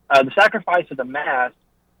 the sacrifice of the Mass,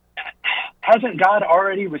 hasn't God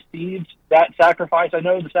already received that sacrifice? I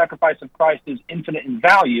know the sacrifice of Christ is infinite in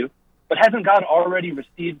value, but hasn't God already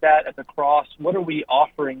received that at the cross? What are we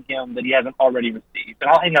offering him that he hasn't already received? And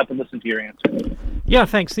I'll hang up and listen to your answer. Yeah,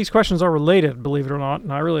 thanks. These questions are related, believe it or not,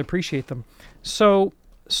 and I really appreciate them. So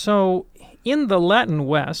in the Latin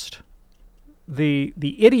West, the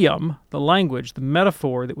idiom, the language, the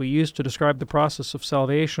metaphor that we use to describe the process of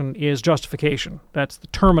salvation is justification. That's the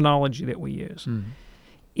terminology that we use.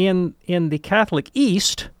 In the Catholic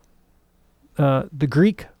East, the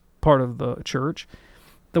Greek part of the church,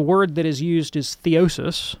 the word that is used is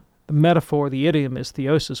theosis. The metaphor, the idiom is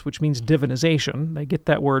theosis, which means divinization. They get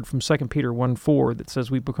that word from 2 Peter 1:4 that says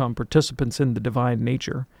we become participants in the divine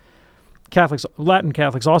nature. Latin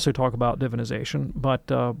Catholics also talk about divinization, but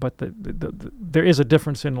there is a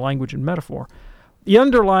difference in language and metaphor. The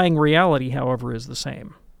underlying reality, however, is the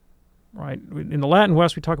same, right? In the Latin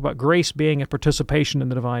West, we talk about grace being a participation in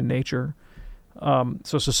the divine nature, so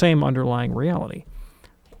it's the same underlying reality.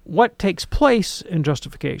 What takes place in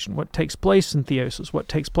justification, what takes place in theosis, what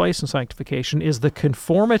takes place in sanctification is the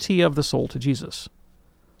conformity of the soul to Jesus.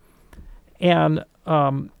 And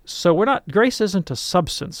so grace isn't a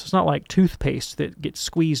substance. It's not like toothpaste that gets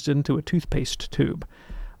squeezed into a toothpaste tube.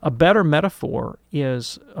 A better metaphor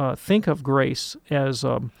is think of grace as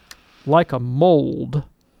like a mold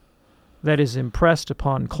that is impressed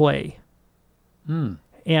upon clay.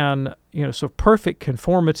 And so perfect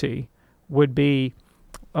conformity would be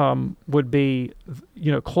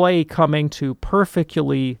clay coming to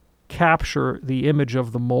perfectly capture the image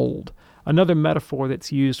of the mold. Another metaphor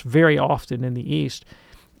that's used very often in the East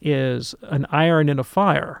is an iron in a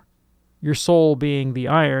fire. Your soul being the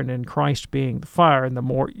iron and Christ being the fire, and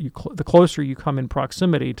the closer you come in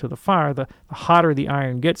proximity to the fire, the hotter the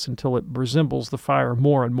iron gets until it resembles the fire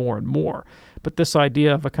more and more and more. But this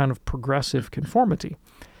idea of a kind of progressive conformity.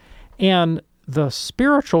 And the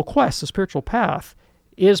spiritual quest, the spiritual path,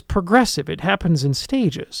 is progressive. It happens in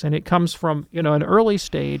stages, and it comes from an early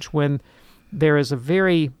stage when there is a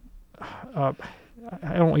very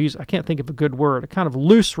I can't think of a good word, a kind of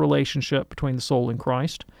loose relationship between the soul and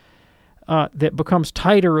Christ that becomes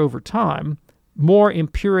tighter over time. More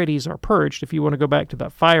impurities are purged. If you want to go back to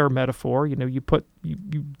that fire metaphor, you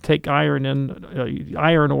take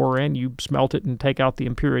iron ore in, you smelt it and take out the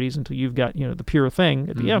impurities until you've got the pure thing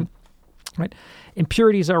at the end. Right?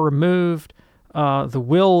 Impurities are removed. The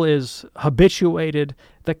will is habituated.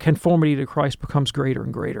 The conformity to Christ becomes greater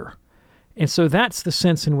and greater. And so that's the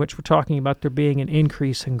sense in which we're talking about there being an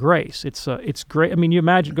increase in grace. It's great. I mean, you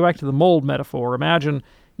imagine, go back to the mold metaphor. Imagine,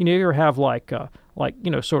 you ever have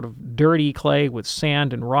sort of dirty clay with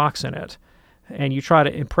sand and rocks in it, and you try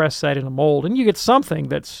to impress that in a mold, and you get something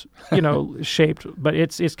that's, shaped, but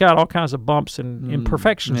it's got all kinds of bumps and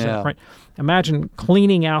imperfections in it, right? Imagine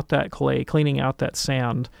cleaning out that clay, cleaning out that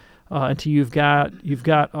sand, until you've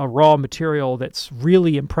got a raw material that's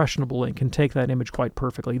really impressionable and can take that image quite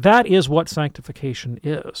perfectly. That is what sanctification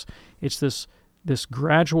is. It's this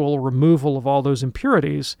gradual removal of all those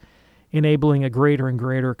impurities, enabling a greater and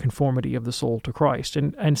greater conformity of the soul to Christ.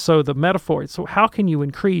 And so the metaphor, so how can you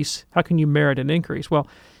increase, how can you merit an increase? Well,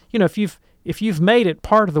 if you've made it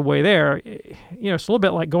part of the way there, it's a little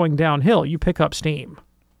bit like going downhill. You pick up steam.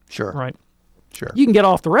 Sure. Right? Sure. You can get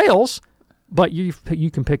off the rails, but you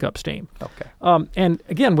can pick up steam. Okay. And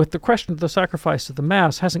again, with the question of the sacrifice of the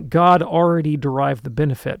Mass, hasn't God already derived the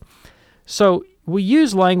benefit? So we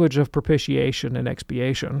use language of propitiation and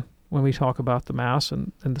expiation when we talk about the Mass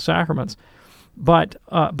and the sacraments, but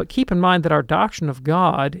keep in mind that our doctrine of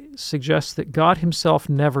God suggests that God himself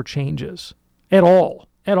never changes at all.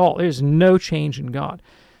 At all. There's no change in God.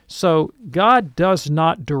 So God does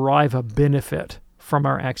not derive a benefit from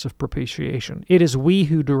our acts of propitiation. It is we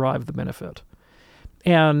who derive the benefit.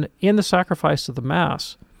 And in the sacrifice of the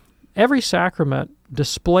Mass, every sacrament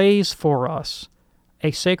displays for us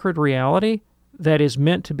a sacred reality that is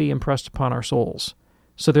meant to be impressed upon our souls.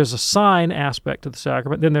 So there's a sign aspect to the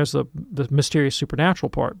sacrament, then there's the mysterious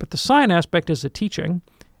supernatural part. But the sign aspect is a teaching,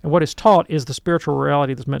 and what is taught is the spiritual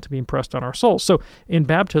reality that's meant to be impressed on our souls. So in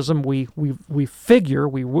baptism, we figure,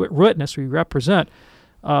 we witness, we represent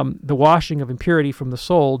the washing of impurity from the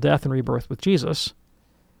soul, death and rebirth with Jesus.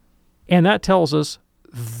 And that tells us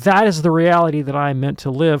that is the reality that I am meant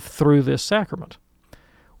to live through this sacrament.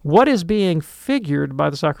 What is being figured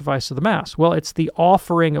by the sacrifice of the Mass? Well, it's the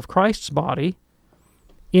offering of Christ's body,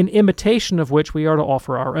 in imitation of which we are to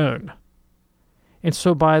offer our own. And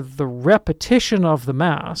so by the repetition of the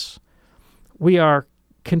Mass, we are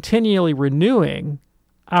continually renewing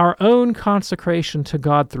our own consecration to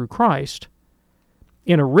God through Christ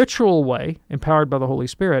in a ritual way, empowered by the Holy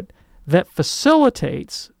Spirit, that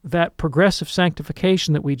facilitates that progressive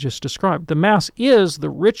sanctification that we just described. The Mass is the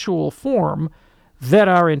ritual form that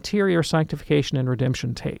our interior sanctification and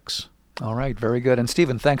redemption takes. All right, very good. And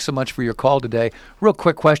Stephen, thanks so much for your call today. Real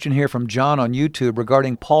quick question here from John on YouTube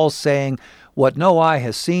regarding Paul's saying, "What no eye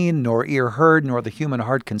has seen, nor ear heard, nor the human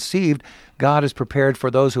heart conceived, God has prepared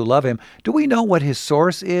for those who love him." Do we know what his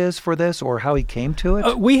source is for this or how he came to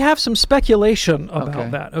it? We have some speculation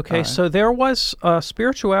about that. Okay, right. So there was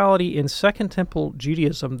spirituality in Second Temple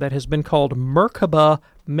Judaism that has been called Merkabah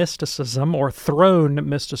mysticism or throne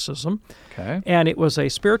mysticism. Okay. And it was a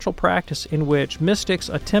spiritual practice in which mystics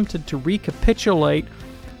attempted to recapitulate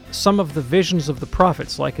some of the visions of the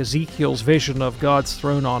prophets, like Ezekiel's vision of God's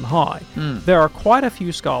throne on high. There are quite a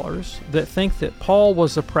few scholars that think that Paul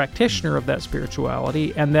was a practitioner of that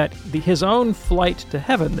spirituality, and that his own flight to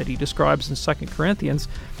heaven that he describes in 2 Corinthians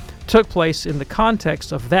took place in the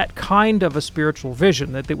context of that kind of a spiritual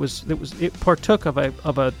vision, that it partook of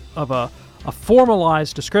a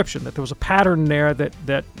formalized description, that there was a pattern there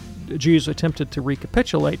that Jews attempted to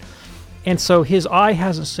recapitulate. And so his eye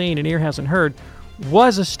hasn't seen and ear hasn't heard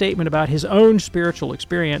was a statement about his own spiritual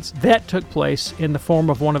experience that took place in the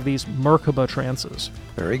form of one of these Merkaba trances.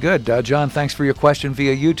 Very good. John, thanks for your question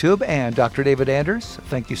via YouTube. And Dr. David Anders,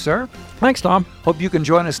 thank you, sir. Thanks, Tom. Hope you can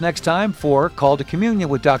join us next time for Call to Communion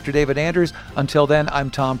with Dr. David Anders. Until then,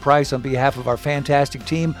 I'm Tom Price on behalf of our fantastic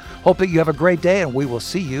team. Hope that you have a great day, and we will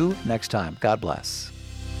see you next time. God bless.